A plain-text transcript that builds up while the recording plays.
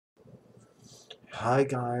Hi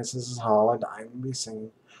guys, this is Holland. I'm going to be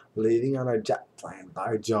singing Leading on a Jet Plane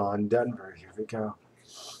by John Denver. Here we go.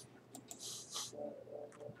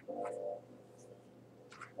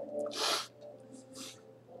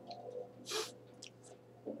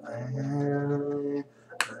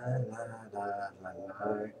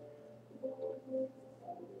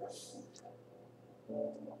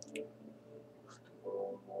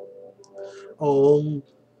 Oh,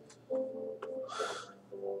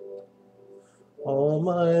 all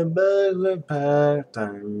my bags are packed,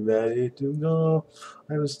 I'm ready to go.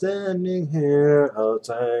 I'm standing here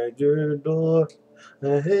outside your door.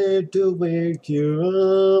 I hate to wake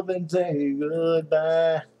you up and say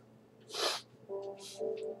goodbye.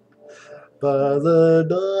 But the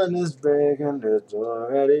dawn is breaking, it's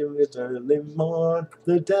already early morn.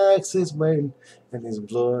 The taxi's waiting, and he's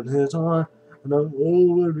blowing his horn. And I'm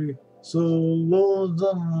already so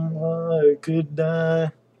lonesome I could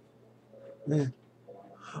die.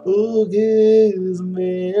 Who gives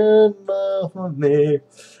me and love me?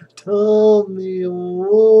 Tell me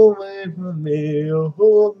away from me.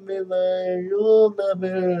 Hold me like you'll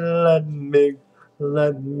never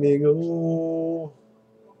let me go.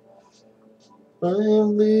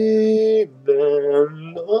 I'm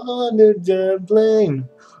leaving on a jet plane.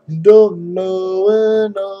 Don't know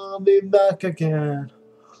when I'll be back again.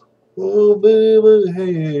 Oh, baby,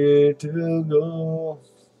 hate to go.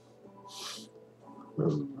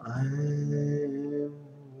 I'm,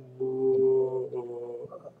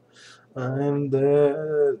 I'm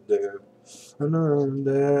there, and I'm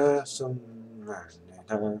there so many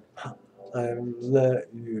times. I've let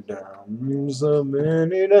you down so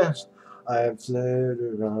many times. I've played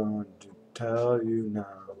around to tell you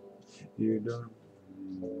now. You don't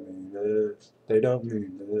mean it. They don't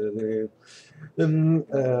mean it. In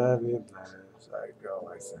every place I go,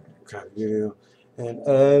 I think of you. And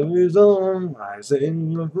every song I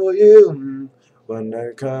sing for you. When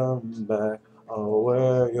I come back, I'll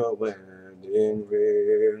wear your wedding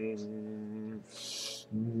ring.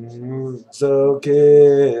 So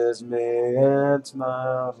kiss me and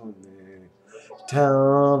smile for me.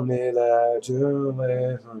 Tell me that you're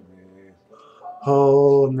away from me.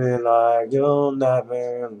 Hold me like you'll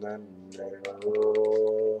never let me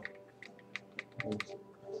go.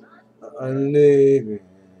 I'm leaving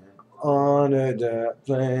on a jet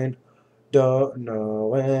plane. Don't know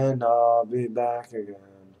when I'll be back again.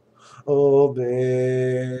 Oh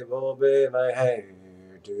babe, I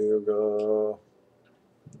hate to go.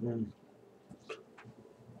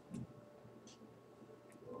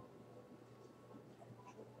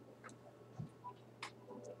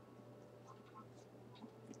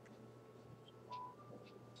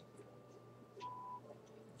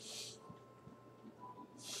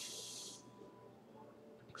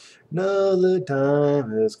 Now the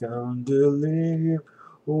time has come to leave.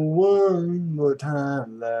 One more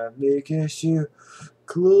time, let me kiss you.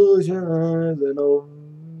 Close your eyes and I'll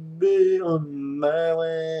be on my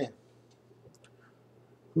way.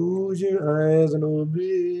 Close your eyes and I'll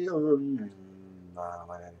be on my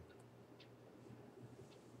way.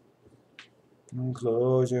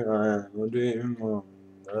 Close your eyes and I'll be on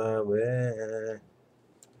my way.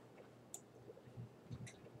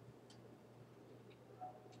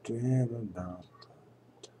 Dream about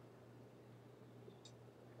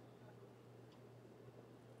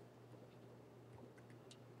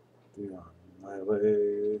be on my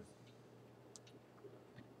way.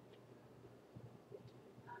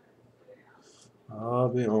 I'll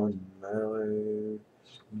be on my way.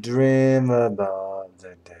 Dream about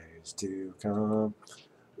the days to come.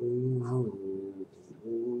 Ooh,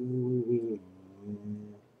 ooh.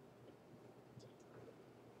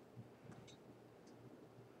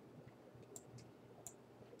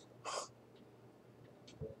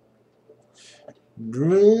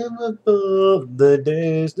 Dream about the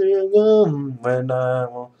days to come when I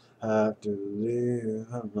won't have to live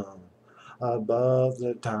alone. Above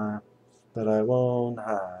the time that I won't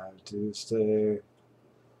have to stay.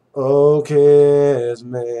 Oh, kiss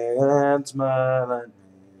me and smile at me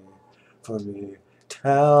for me.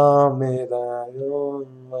 Tell me that you'll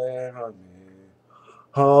wait for me.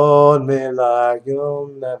 Hold me like you'll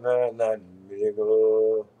never let me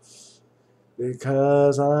go.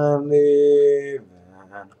 Because I'm leaving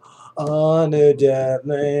on a jet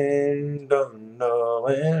plane. Don't know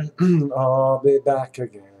when I'll be back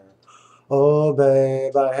again. Oh,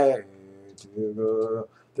 babe, I hate to go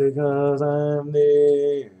because I'm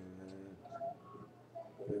leaving.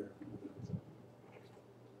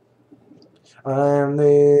 I'm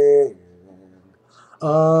leaving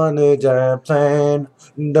on a jet plane.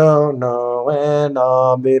 Don't know when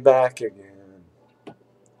I'll be back again.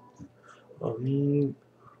 Um,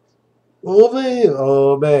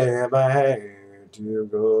 oh babe, I hate to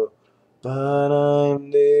go, but I'm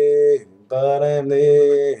leaving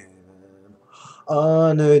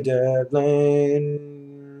on a jet plane.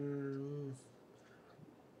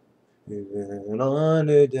 Even on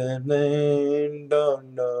a jet plane,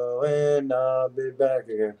 don't know when I'll be back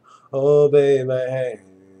again. Oh babe, I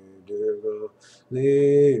hate to go,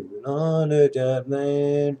 leaving on a jet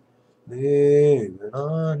plane, leaving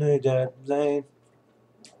on a jet plane.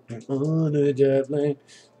 On a jet plane,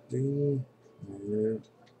 leaving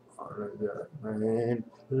on a jet plane,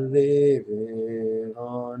 leaving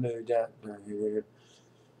on a jet plane.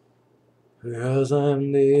 Because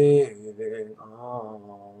I'm leaving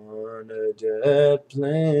on a jet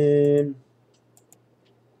plane.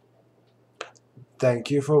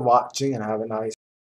 Thank you for watching and have a nice